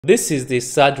This is the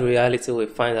sad reality we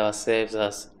find ourselves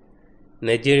as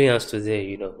Nigerians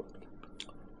today,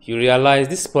 You realize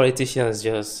these politicians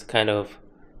just kind of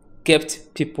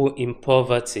kept people in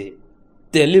poverty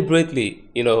deliberately,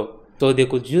 so they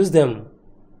could use them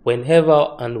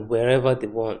whenever and wherever they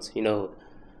want,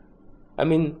 I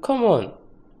mean, come on.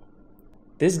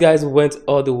 These guys went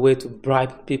all the way to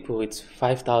bribe people with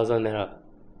 5,000 naira.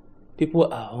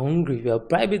 People are hungry. You are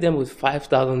bribing them with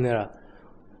 5,000 naira.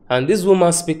 And this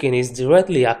woman speaking is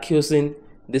directly accusing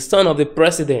the son of the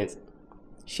president,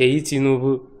 Seyi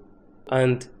Tinubu,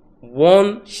 and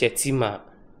one Shetima.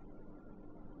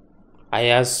 I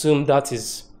assume that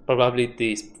is probably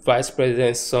the vice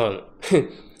president's son.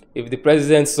 If the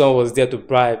president's son was there to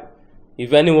bribe,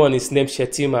 if anyone is named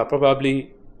Shetima,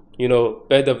 probably,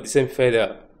 bird of the same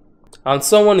feather. And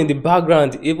someone in the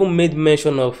background even made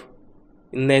mention of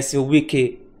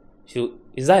Wike.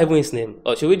 Is that even his name?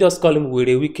 Or should we just call him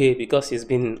Wike because he's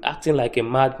been acting like a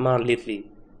madman lately?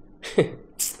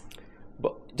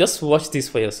 But just watch this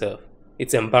for yourself.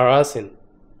 It's embarrassing.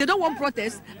 They don't want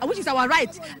protest, which is our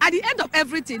right. At the end of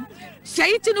everything,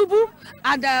 Seyi Tinubu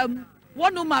and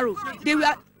one Umaru, they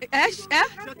were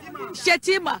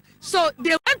Shetima. So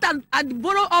they went and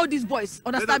borrowed all these boys.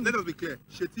 Understand? Let us be clear.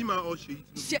 Shetima or Seyi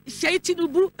Tinubu? Seyi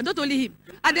Tinubu, and not only him,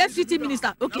 and the FCT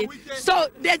minister. Okay. So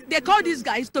they call these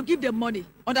guys to give them money.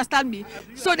 Understand me?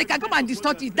 So they can come and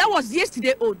distort it. That was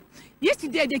yesterday own.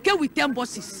 Yesterday they came with 10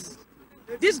 buses.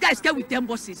 These guys came with 10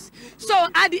 buses. So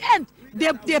at the end,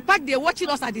 they packed, they're watching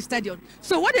us at the stadium.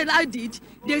 So what they now did,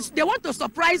 they want to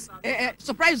surprise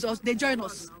us, they join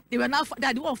us. They were now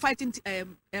the one fighting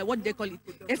what do they call it,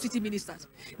 FCT ministers.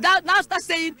 Now start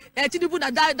saying Tinubu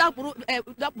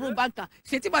that pro banker,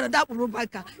 Shetima that pro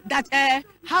banker, that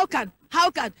how can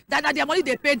that their money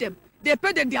they pay them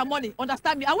their money.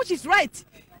 Understand me? And which is right.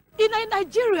 In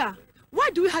Nigeria, why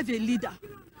do we have a leader?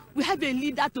 We have a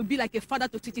leader to be like a father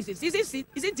to citizens.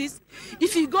 Isn't this?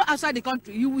 If you go outside the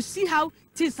country, you will see how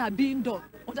things are being done.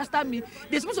 Understand me?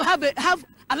 They're supposed to have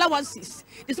allowances.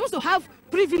 They're supposed to have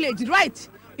privilege, right?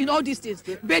 In all these things,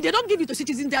 but they don't give it to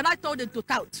citizens. They are not told them to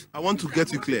tout. I want to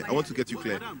get you clear.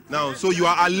 Now, so you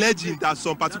are alleging that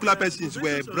some particular persons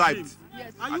were bribed.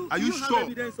 Yes. Are you sure?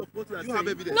 Do you have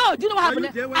evidence? No, do you know what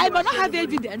happened? I may not have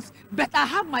evidence, but I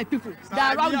have my people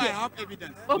that are around there. I have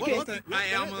evidence. Okay. I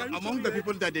am among the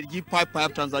people that they give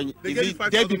 5,000.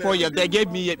 Day before they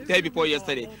gave me day before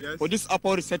yesterday. Yes. For this upper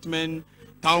resettlement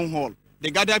town hall.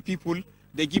 They gather people.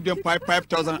 They give them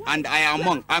 5,000, and I am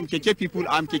among. I'm KK people.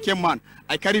 I'm KK man.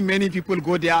 I carry many people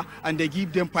go there, and they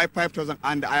give them 5,000,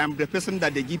 and I am the person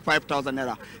that they give 5,000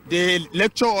 naira. They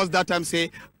lecture us that time,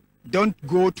 say, don't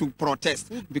go to protest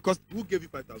because who gave you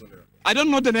 5,000 naira? I don't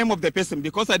know the name of the person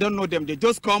because I don't know them. They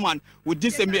just come and with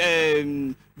this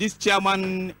this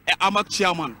chairman, Amak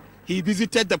chairman, he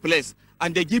visited the place,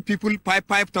 and they give people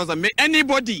 5,000.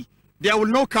 Anybody. They will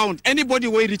not count. Anybody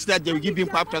will reach that, they will give him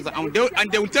 5,000.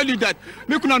 And they will tell you that,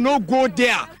 make no go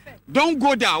there. Don't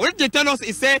go there. What they tell us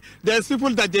is say there's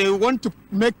people that they want to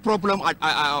make problem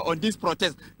on this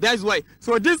protest. That's why.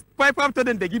 So this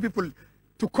 5,000 they give people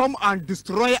to come and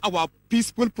destroy our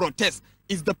peaceful protest.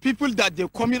 Is the people that they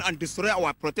come in and destroy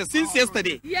our protest. Since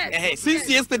yesterday. Yes.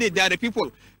 Yesterday, there are the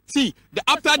people. See,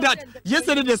 after that,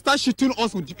 yesterday they start shooting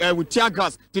us with tear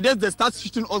gas. Today they start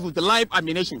shooting us with live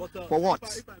ammunition. For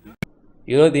what?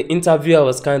 The interviewer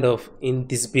was kind of in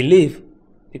disbelief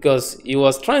because he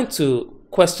was trying to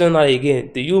question her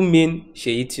again. Do you mean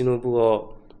Seyi Tinubu,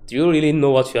 or do you really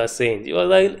know what you are saying? He was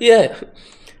like, yeah,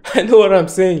 I know what I'm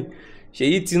saying.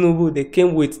 Seyi Tinubu, they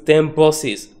came with 10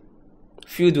 buses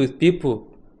filled with people,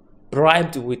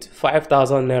 bribed with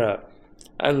 5,000 naira.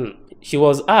 And she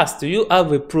was asked, do you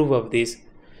have a proof of this?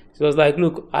 She was like,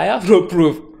 look, I have no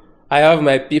proof. I have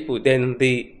my people. Then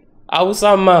the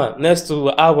Hausa man next to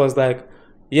her was like,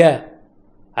 yeah,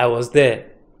 I was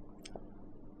there.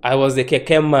 I was the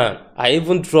keke man. I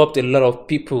even dropped a lot of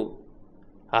people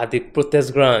at the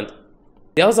protest ground.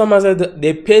 The Hausa man said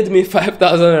they paid me 5,000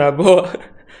 naira, but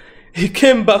he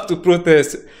came back to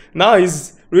protest. Now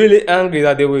he's really angry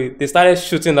that they started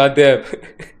shooting at them.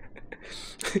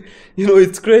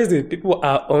 It's crazy. People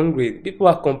are hungry. People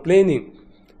are complaining.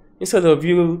 Instead of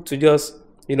you to just,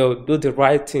 do the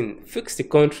right thing, fix the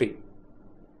country,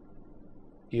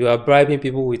 you are bribing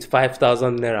people with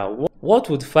 5,000 naira. What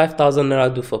would 5,000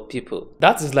 naira do for people?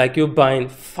 That is like you buying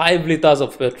 5 liters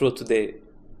of petrol today.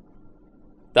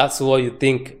 That's what you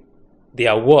think they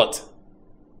are worth.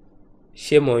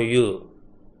 Shame on you.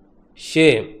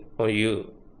 Shame on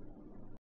you.